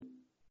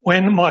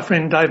When my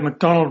friend Dave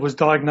McDonald was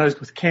diagnosed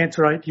with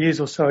cancer 8 years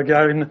or so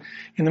ago,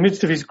 in the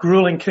midst of his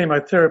grueling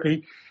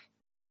chemotherapy,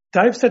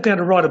 Dave sat down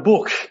to write a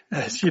book,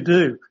 as you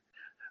do,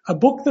 a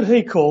book that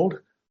he called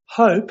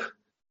Hope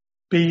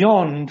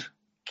Beyond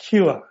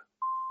Cure.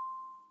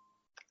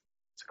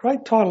 It's a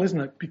great title,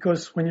 isn't it?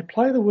 Because when you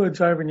play the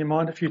words over in your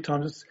mind a few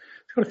times, it's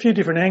got a few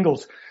different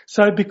angles.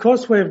 So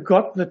because we've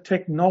got the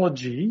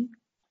technology,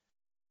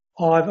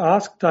 I've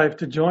asked Dave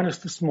to join us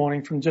this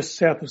morning from just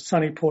south of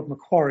sunny Port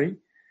Macquarie.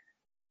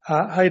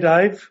 Hey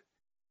Dave,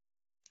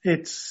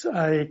 it's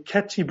a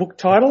catchy book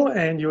title,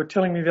 and you were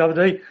telling me the other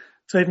day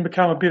it's even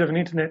become a bit of an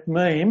internet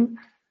meme.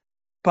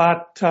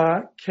 But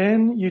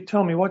can you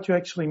tell me what you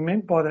actually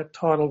meant by that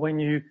title when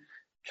you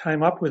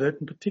came up with it,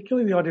 and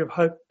particularly the idea of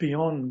hope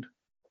beyond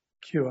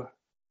cure?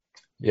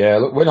 Yeah,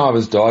 look, when I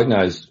was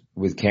diagnosed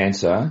with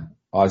cancer,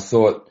 I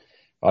thought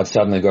I'd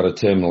suddenly got a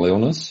terminal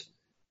illness,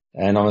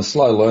 and I'm a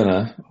slow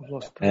learner,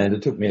 and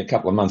it took me a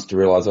couple of months to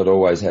realise I'd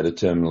always had a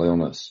terminal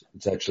illness.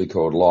 It's actually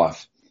called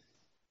life.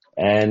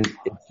 And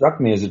it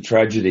struck me as a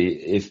tragedy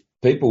if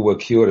people were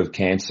cured of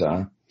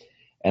cancer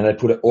and they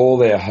put all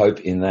their hope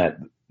in that,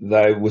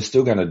 they were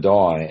still going to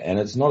die. And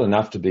it's not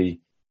enough to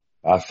be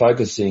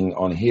focusing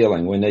on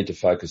healing. We need to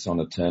focus on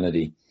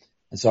eternity.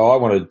 And so I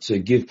wanted to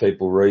give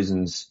people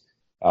reasons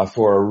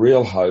for a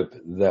real hope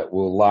that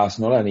will last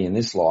not only in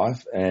this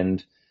life,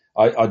 and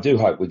I do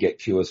hope we get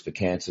cures for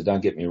cancer,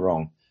 don't get me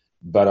wrong,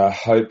 but a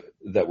hope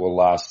that will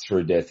last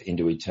through death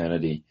into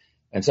eternity.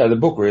 And so the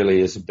book really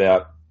is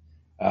about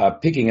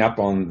picking up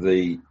on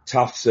the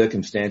tough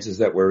circumstances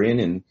that we're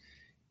in.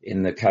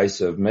 In the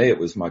case of me, it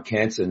was my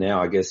cancer.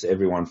 Now I guess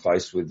everyone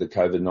faced with the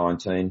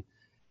COVID-19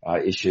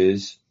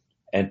 issues,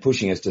 and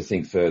pushing us to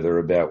think further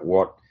about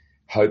what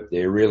hope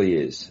there really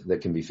is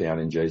that can be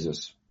found in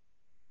Jesus.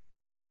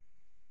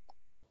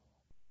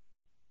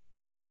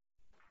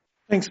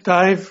 Thanks,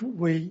 Dave.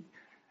 We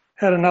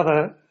had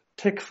another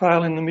tech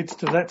fail in the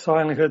midst of that, so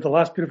I only heard the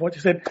last bit of what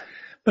you said.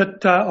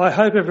 But I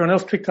hope everyone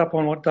else picked up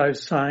on what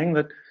Dave's saying,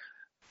 that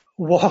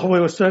while we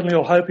were certainly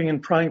all hoping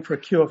and praying for a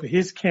cure for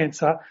his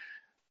cancer,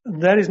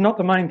 that is not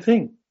the main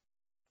thing.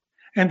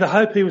 And the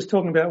hope he was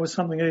talking about was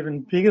something even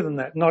bigger than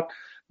that, not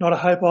a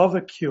hope of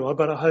a cure,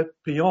 but a hope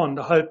beyond,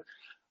 a hope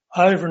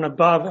over and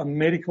above a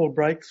medical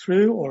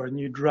breakthrough or a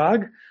new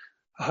drug,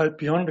 a hope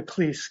beyond a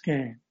clear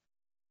scan.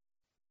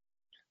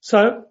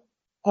 So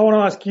I want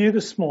to ask you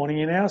this morning,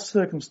 in our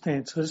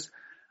circumstances,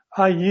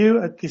 are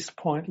you at this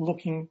point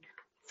looking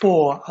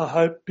for a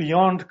hope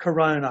beyond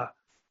corona?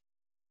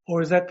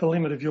 Or is that the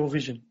limit of your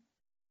vision?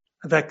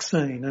 A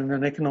vaccine and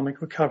an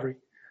economic recovery?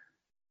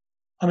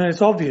 I mean,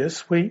 it's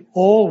obvious we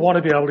all want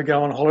to be able to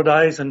go on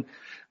holidays and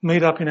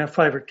meet up in our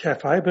favourite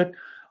cafe, but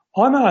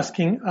I'm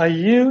asking, are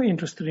you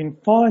interested in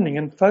finding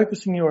and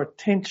focusing your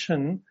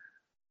attention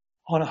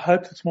on a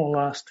hope that's more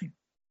lasting?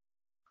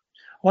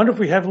 I wonder if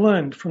we have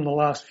learned from the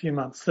last few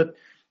months that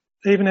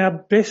even our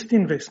best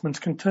investments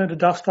can turn to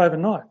dust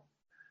overnight,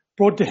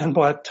 brought down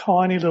by a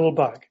tiny little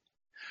bug.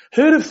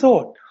 Who'd have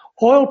thought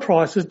oil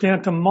prices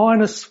down to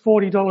minus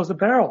 $40 a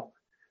barrel?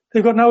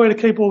 They've got nowhere to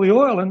keep all the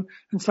oil, and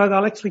so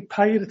they'll actually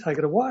pay you to take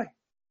it away.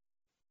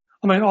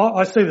 I mean,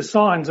 I see the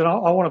signs and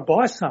I want to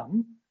buy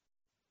some,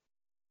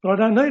 but I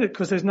don't need it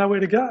because there's nowhere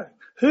to go.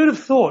 Who'd have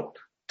thought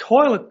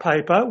toilet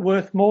paper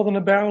worth more than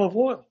a barrel of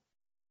oil?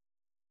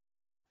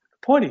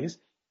 The point is,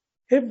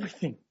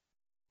 everything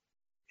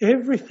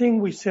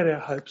we set our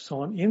hopes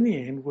on in the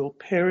end will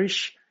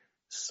perish,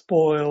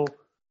 spoil,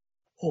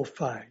 or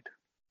fade.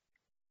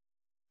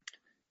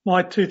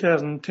 My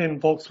 2010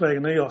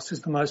 Volkswagen EOS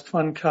is the most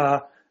fun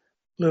car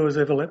Lou has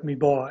ever let me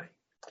buy.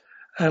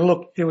 And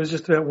look, it was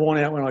just about worn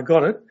out when I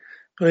got it,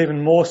 but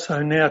even more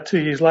so now 2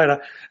 years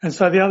later. And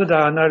so the other day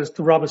I noticed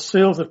the rubber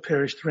seals have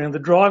perished around the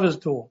driver's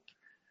door.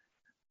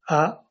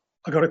 I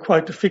got a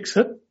quote to fix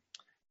it,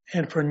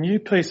 and for a new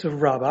piece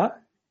of rubber,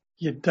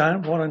 you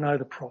don't want to know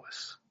the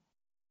price.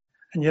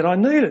 And yet I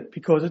need it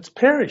because it's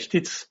perished,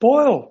 it's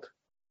spoiled.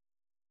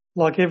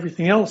 Like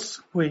everything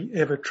else we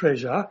ever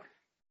treasure,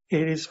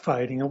 it is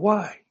fading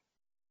away.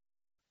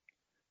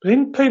 But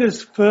in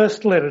Peter's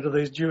first letter to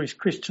these Jewish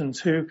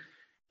Christians who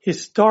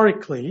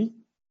historically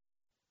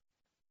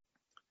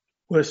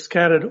were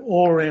scattered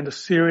all around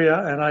Assyria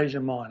and Asia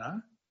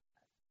Minor,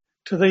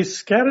 to these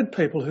scattered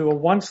people who were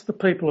once the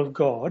people of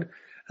God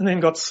and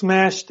then got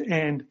smashed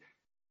and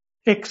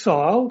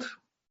exiled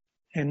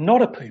and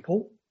not a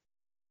people,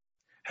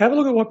 have a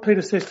look at what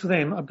Peter says to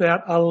them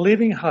about a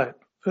living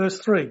hope. Verse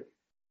 3.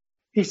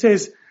 He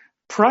says,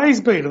 "Praise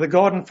be to the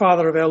God and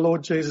Father of our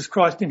Lord Jesus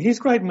Christ. In his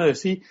great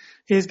mercy,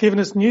 he has given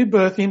us new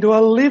birth into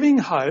a living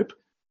hope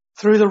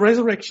through the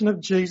resurrection of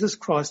Jesus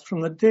Christ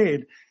from the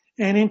dead,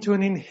 and into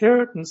an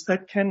inheritance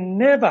that can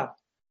never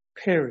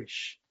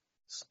perish,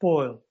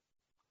 spoil,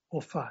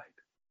 or fade."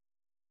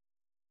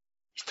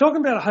 He's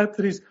talking about a hope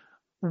that is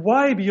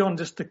way beyond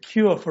just a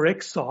cure for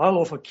exile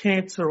or for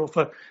cancer or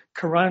for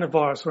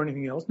coronavirus or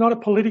anything else, not a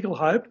political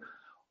hope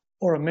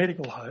or a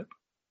medical hope.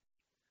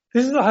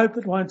 This is a hope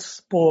that won't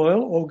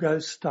spoil or go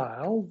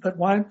stale, that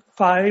won't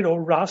fade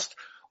or rust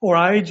or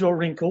age or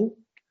wrinkle,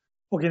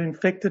 or get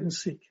infected and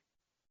sick.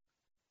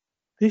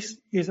 This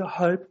is a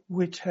hope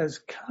which has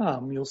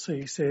come, you'll see,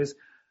 he says,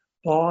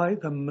 by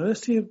the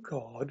mercy of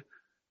God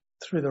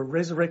through the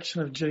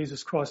resurrection of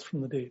Jesus Christ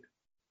from the dead.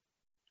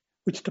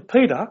 Which to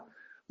Peter,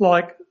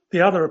 like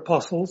the other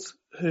apostles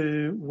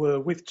who were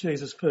with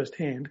Jesus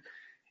firsthand,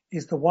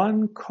 is the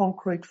one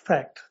concrete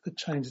fact that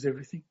changes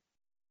everything.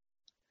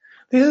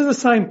 This is the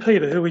same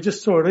Peter who we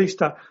just saw at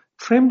Easter,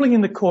 trembling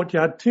in the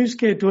courtyard, too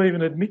scared to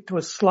even admit to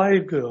a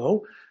slave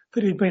girl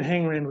that he'd been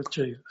hanging around with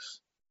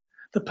Jesus.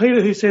 The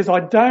Peter who says, I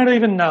don't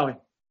even know him.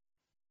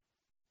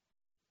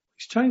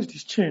 He's changed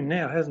his tune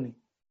now, hasn't he?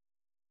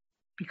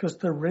 Because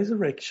the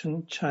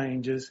resurrection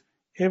changes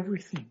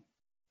everything.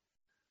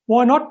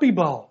 Why not be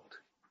bold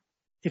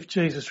if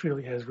Jesus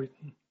really has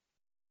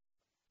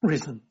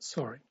risen?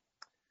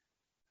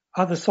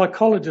 The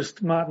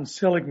psychologist Martin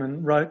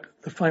Seligman wrote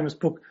the famous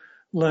book,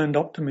 Learned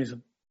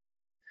Optimism.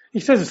 He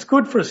says it's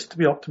good for us to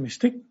be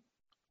optimistic,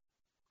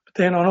 but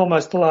then on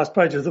almost the last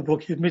page of the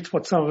book, he admits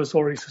what some of us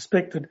already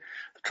suspected.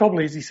 The trouble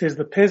is, he says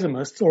the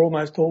pessimists are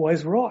almost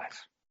always right.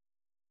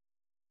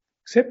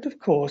 Except, of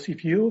course,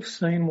 if you have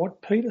seen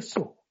what Peter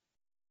saw.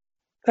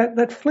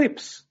 That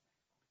flips.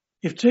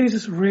 If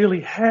Jesus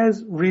really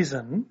has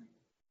risen,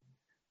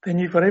 then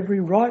you've got every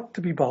right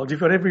to be bold. You've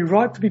got every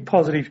right to be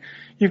positive.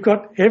 You've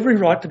got every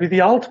right to be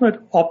the ultimate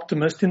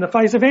optimist in the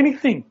face of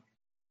anything.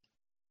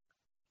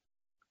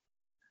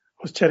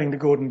 I was chatting to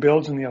Gordon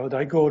Belgian the other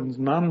day. Gordon's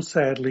mum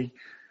sadly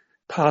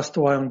passed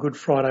away on Good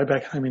Friday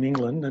back home in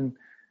England. And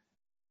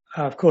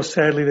of course,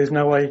 sadly, there's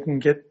no way he can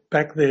get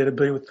back there to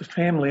be with the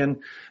family. And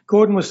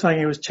Gordon was saying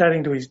he was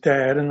chatting to his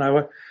dad and they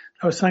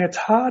were saying it's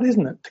hard,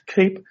 isn't it, to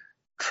keep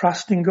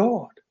trusting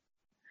God.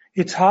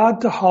 It's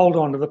hard to hold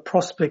on to the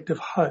prospect of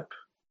hope.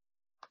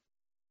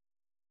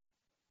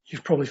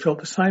 You've probably felt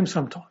the same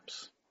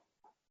sometimes.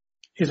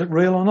 Is it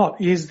real or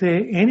not? Is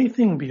there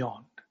anything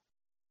beyond?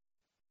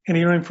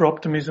 Any room for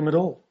optimism at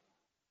all?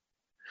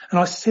 And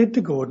I said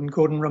to Gordon,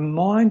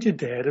 remind your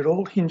dad it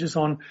all hinges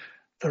on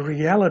the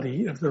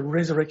reality of the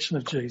resurrection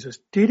of Jesus.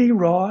 Did he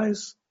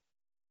rise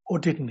or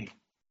didn't he?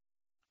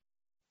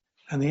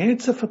 And the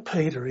answer for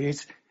Peter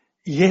is,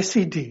 yes,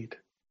 he did.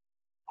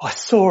 I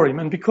saw him,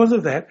 and because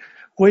of that,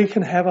 we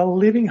can have a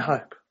living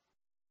hope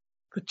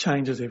that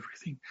changes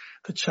everything,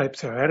 that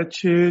shapes our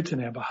attitudes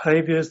and our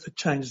behaviours, that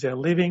changes our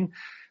living,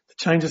 that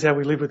changes how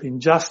we live with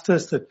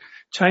injustice, that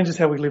changes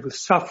how we live with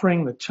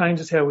suffering, that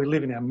changes how we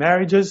live in our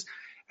marriages,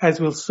 as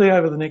we'll see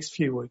over the next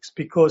few weeks,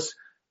 because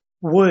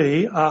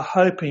we are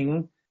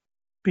hoping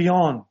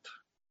beyond.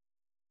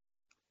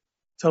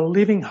 It's a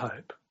living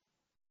hope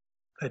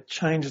that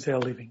changes our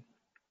living.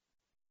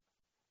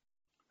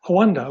 I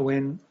wonder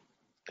when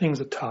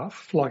things are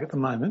tough, like at the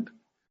moment,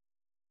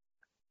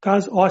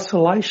 does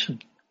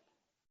isolation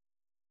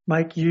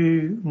make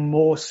you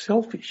more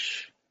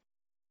selfish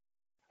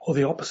or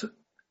the opposite?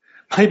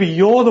 Maybe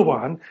you're the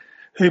one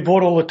who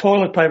bought all the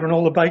toilet paper and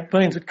all the baked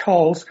beans at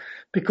Coles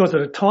because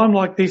at a time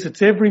like this,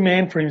 it's every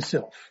man for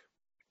himself.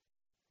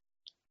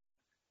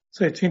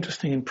 So it's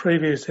interesting, in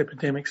previous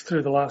epidemics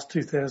through the last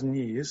 2,000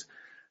 years,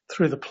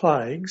 through the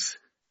plagues,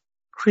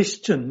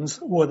 Christians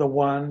were the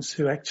ones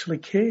who actually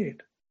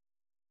cared,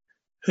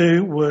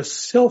 who were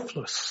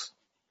selfless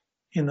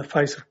in the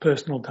face of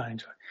personal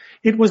danger.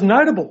 It was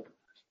notable.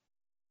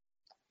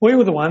 We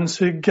were the ones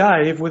who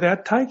gave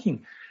without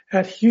taking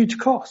at huge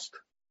cost.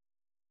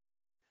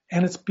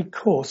 And it's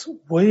because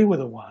we were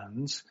the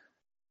ones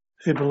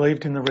who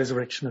believed in the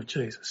resurrection of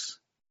Jesus.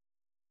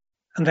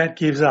 And that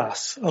gives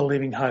us a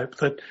living hope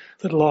that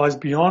lies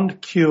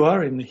beyond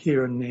cure in the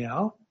here and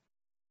now.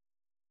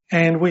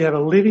 And we have a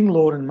living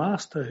Lord and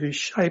Master who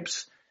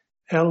shapes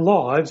our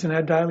lives and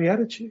our daily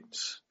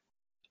attitudes.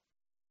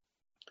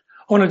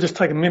 I want to just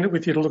take a minute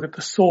with you to look at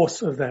the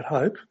source of that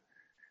hope.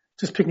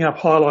 Just picking up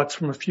highlights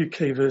from a few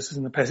key verses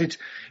in the passage.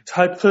 It's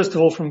hope, first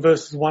of all, from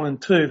verses 1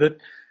 and 2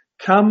 that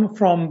come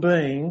from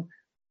being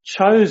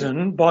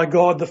chosen by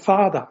God the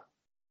Father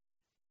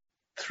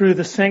through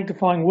the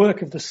sanctifying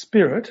work of the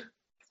Spirit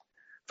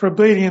for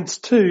obedience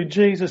to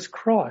Jesus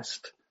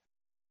Christ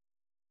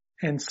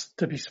and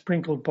to be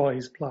sprinkled by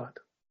his blood.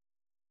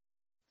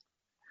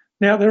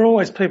 Now, there are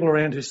always people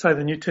around who say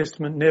the New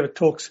Testament never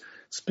talks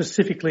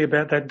specifically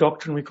about that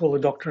doctrine we call the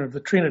doctrine of the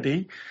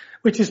Trinity,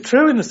 which is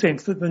true in the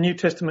sense that the New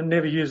Testament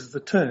never uses the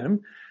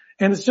term,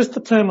 and it's just the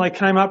term they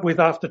came up with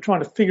after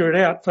trying to figure it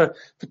out for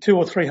 200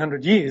 or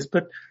 300 years.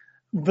 But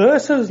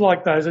verses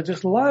like those are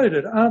just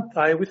loaded, aren't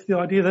they, with the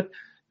idea that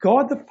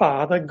God the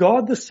Father,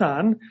 God the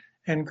Son,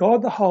 and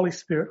God the Holy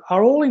Spirit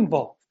are all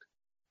involved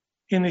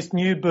in this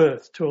new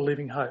birth to a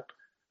living hope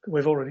that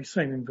we've already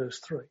seen in verse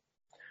 3.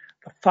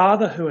 The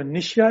Father who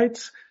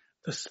initiates,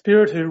 the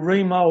Spirit who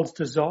remolds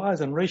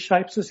desires and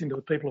reshapes us into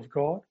the people of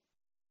God,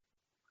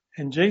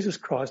 and Jesus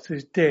Christ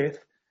whose death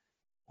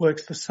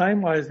works the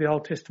same way as the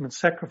Old Testament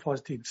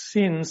sacrifice did.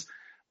 Sins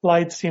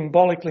laid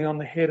symbolically on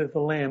the head of the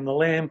Lamb. The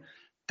Lamb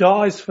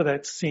dies for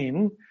that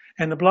sin,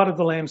 and the blood of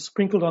the Lamb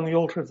sprinkled on the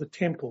altar of the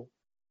temple.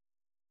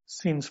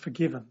 Sins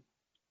forgiven.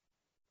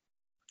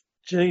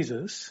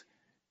 Jesus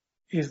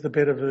is the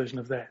better version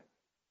of that.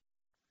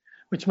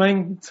 which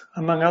means,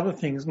 among other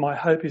things, my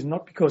hope is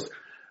not because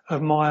of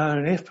my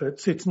own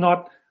efforts. It's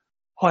not,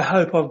 I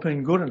hope I've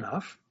been good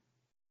enough.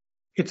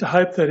 It's a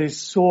hope that is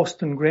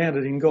sourced and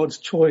grounded in God's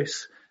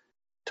choice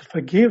to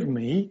forgive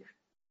me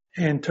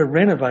and to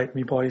renovate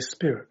me by His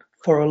Spirit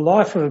for a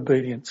life of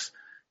obedience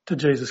to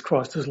Jesus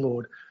Christ as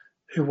Lord,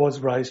 who was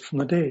raised from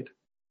the dead.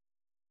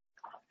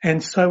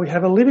 And so we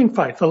have a living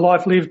faith, a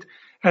life lived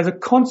as a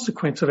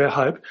consequence of our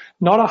hope,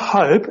 not a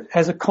hope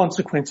as a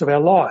consequence of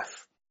our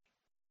life.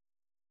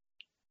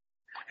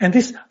 And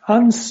this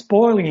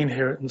unspoiling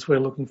inheritance we're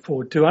looking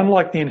forward to,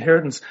 unlike the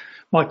inheritance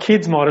my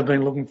kids might have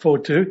been looking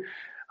forward to,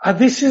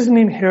 this is an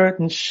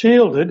inheritance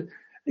shielded,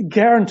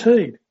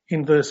 guaranteed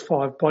in verse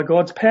 5 by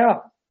God's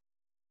power.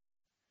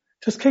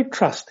 Just keep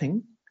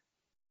trusting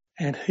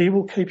and He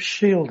will keep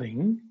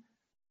shielding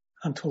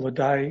until the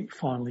day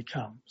finally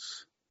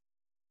comes.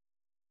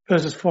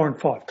 Verses 4 and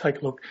 5,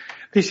 take a look.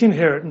 This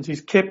inheritance is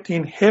kept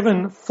in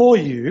heaven for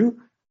you,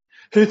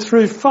 who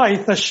through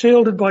faith are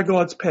shielded by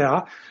God's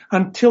power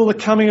until the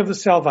coming of the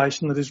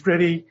salvation that is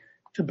ready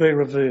to be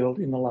revealed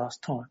in the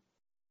last time.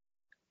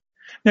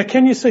 Now,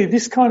 can you see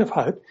this kind of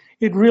hope?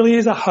 It really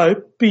is a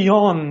hope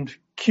beyond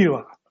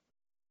cure.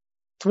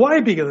 It's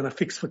way bigger than a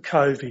fix for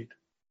COVID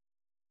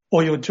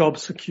or your job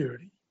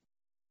security.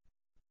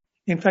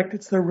 In fact,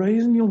 it's the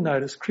reason you'll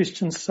notice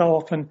Christians so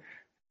often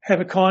have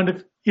a kind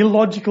of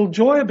illogical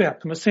joy about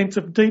them, a sense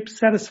of deep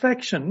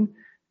satisfaction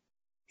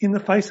in the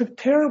face of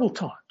terrible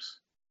times.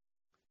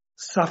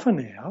 Suffer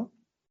now,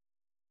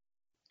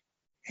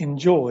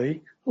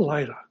 enjoy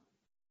later.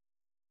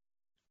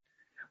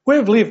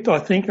 We've lived, I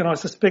think, and I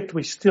suspect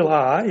we still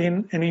are,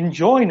 in an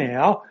enjoy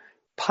now,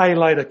 pay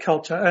later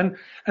culture,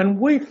 and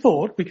we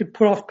thought we could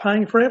put off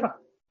paying forever.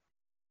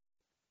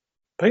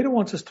 Peter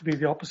wants us to be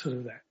the opposite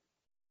of that.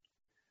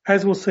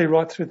 As we'll see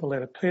right through the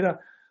letter, Peter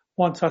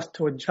wants us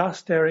to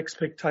adjust our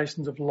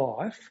expectations of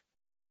life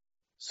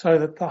so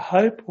that the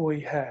hope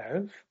we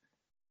have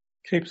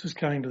keeps us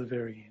going to the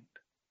very end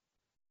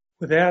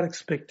without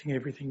expecting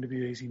everything to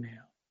be easy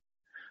now.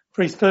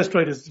 For his first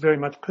readers, it's very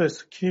much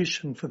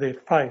persecution for their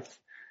faith,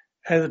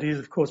 as it is,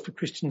 of course, for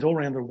Christians all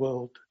around the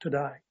world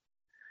today.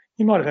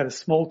 You might have had a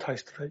small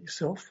taste of that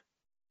yourself.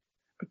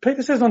 But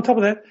Peter says on top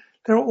of that,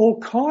 there are all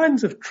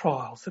kinds of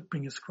trials that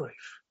bring us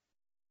grief.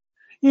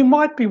 You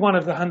might be one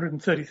of the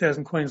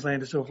 130,000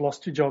 Queenslanders who have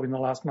lost your job in the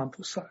last month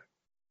or so.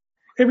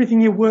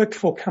 Everything you worked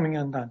for coming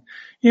undone.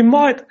 You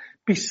might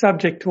be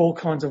subject to all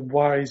kinds of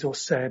worries or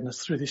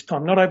sadness through this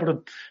time, not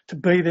able to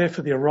be there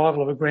for the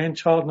arrival of a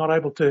grandchild, not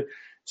able to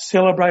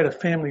celebrate a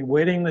family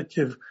wedding that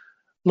you've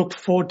looked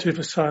forward to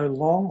for so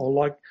long, or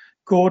like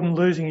Gordon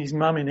losing his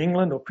mum in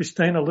England, or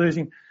Christina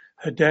losing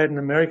her dad in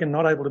America,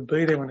 not able to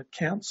be there when it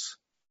counts,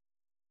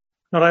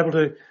 not able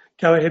to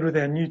go ahead with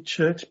our new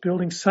church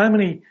building. So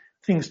many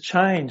things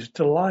changed,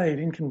 delayed,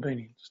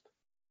 inconvenienced.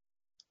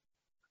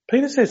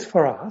 Peter says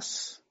for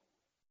us,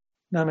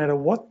 no matter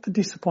what the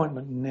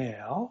disappointment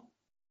now,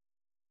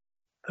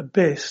 the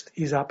best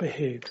is up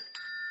ahead.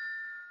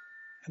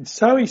 And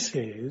so he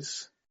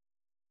says,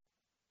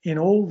 in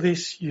all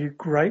this you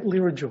greatly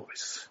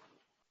rejoice,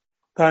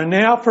 though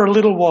now for a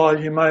little while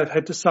you may have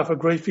had to suffer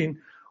grief in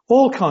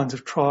all kinds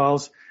of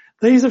trials.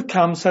 These have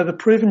come so the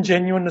proven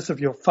genuineness of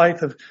your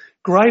faith, of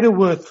greater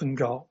worth than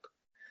gold,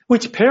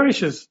 which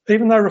perishes,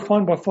 even though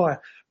refined by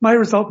fire, may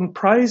result in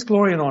praise,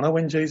 glory and honour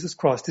when Jesus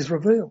Christ is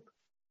revealed.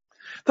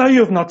 Though you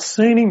have not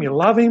seen him, you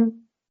love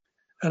him,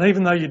 and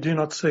even though you do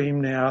not see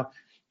him now,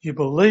 you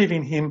believe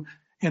in him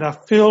and are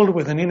filled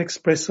with an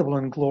inexpressible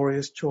and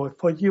glorious joy,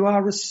 for you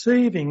are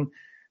receiving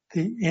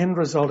the end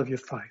result of your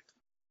faith,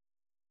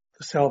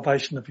 the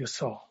salvation of your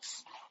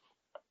souls.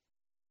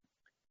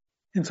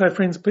 And so,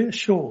 friends, be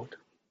assured,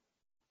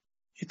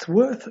 it's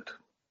worth it.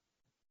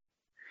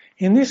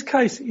 In this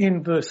case,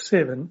 in verse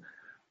 7,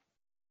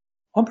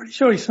 I'm pretty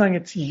sure he's saying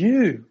it's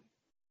you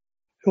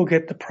who'll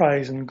get the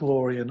praise and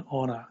glory and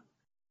honour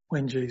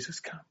when Jesus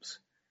comes.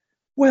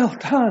 Well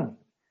done.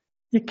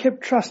 You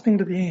kept trusting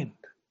to the end.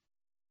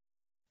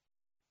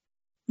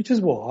 Which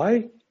is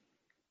why,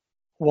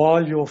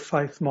 while your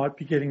faith might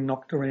be getting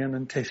knocked around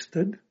and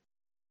tested,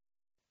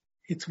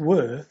 it's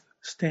worth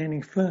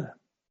standing firm.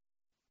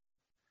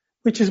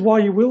 Which is why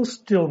you will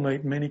still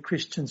meet many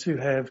Christians who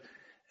have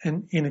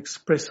an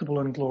inexpressible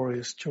and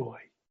glorious joy,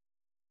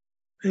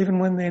 even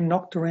when they're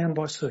knocked around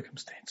by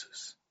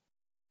circumstances.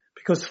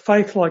 Because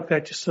faith like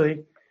that, you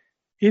see,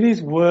 it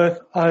is worth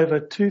over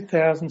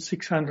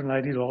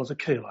 $2,680 a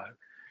kilo,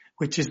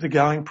 which is the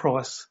going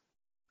price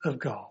of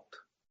gold.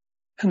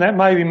 And that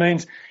maybe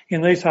means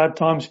in these hard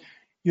times,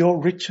 you're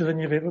richer than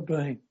you've ever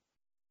been.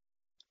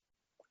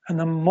 And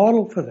the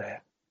model for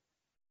that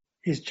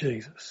is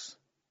Jesus.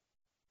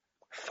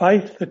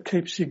 Faith that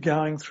keeps you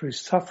going through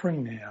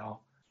suffering now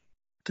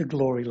to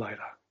glory later.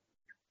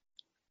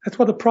 That's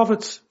what the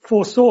prophets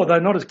foresaw, though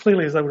not as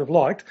clearly as they would have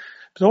liked.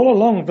 But all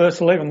along verse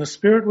 11, the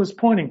Spirit was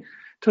pointing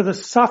to the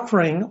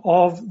suffering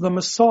of the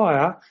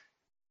Messiah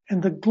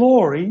and the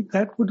glory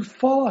that would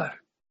follow.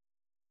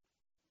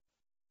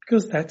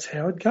 Because that's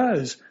how it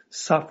goes.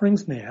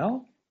 Sufferings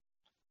now,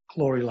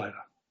 glory later.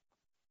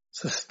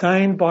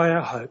 sustained by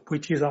our hope,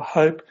 which is a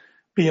hope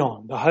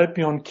beyond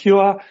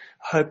cure, a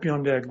hope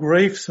beyond our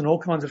griefs and all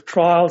kinds of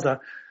trials, a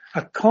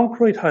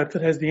concrete hope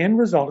that has the end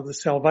result of the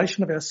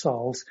salvation of our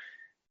souls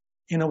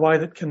in a way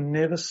that can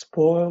never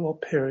spoil or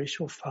perish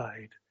or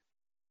fade,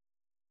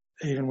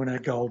 even when our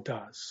gold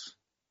does.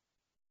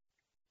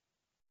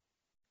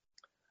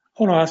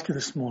 I want to ask you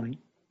this morning,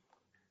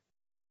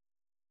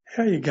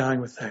 how are you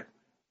going with that?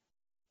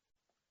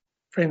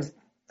 Friends,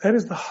 that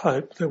is the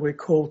hope that we're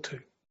called to.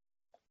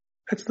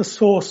 That's the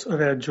source of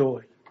our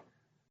joy.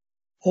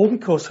 All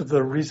because of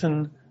the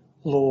risen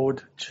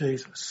Lord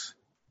Jesus.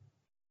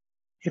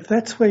 If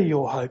that's where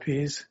your hope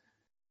is,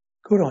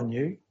 good on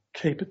you.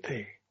 Keep it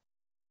there.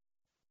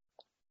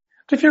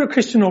 But if you're a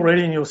Christian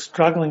already and you're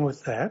struggling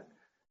with that,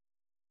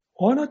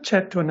 why not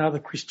chat to another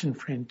Christian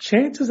friend?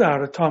 Chances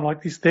are at a time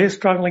like this, they're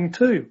struggling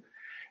too.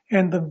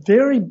 And the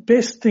very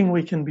best thing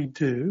we can be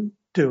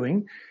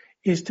doing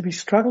is to be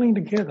struggling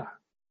together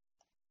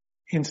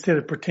instead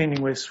of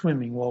pretending we're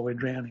swimming while we're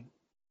drowning.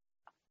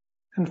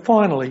 And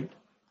finally,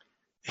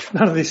 if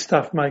none of this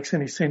stuff makes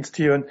any sense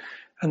to you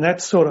and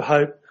that sort of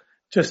hope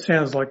just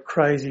sounds like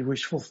crazy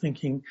wishful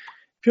thinking,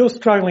 if you're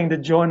struggling to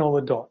join all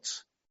the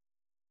dots,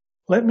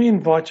 let me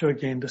invite you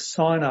again to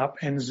sign up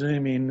and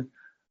zoom in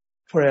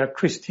for our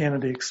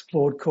Christianity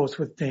Explored course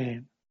with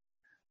Dan.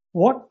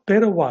 What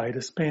better way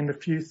to spend a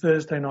few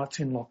Thursday nights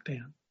in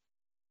lockdown?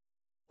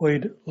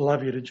 We'd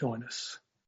love you to join us.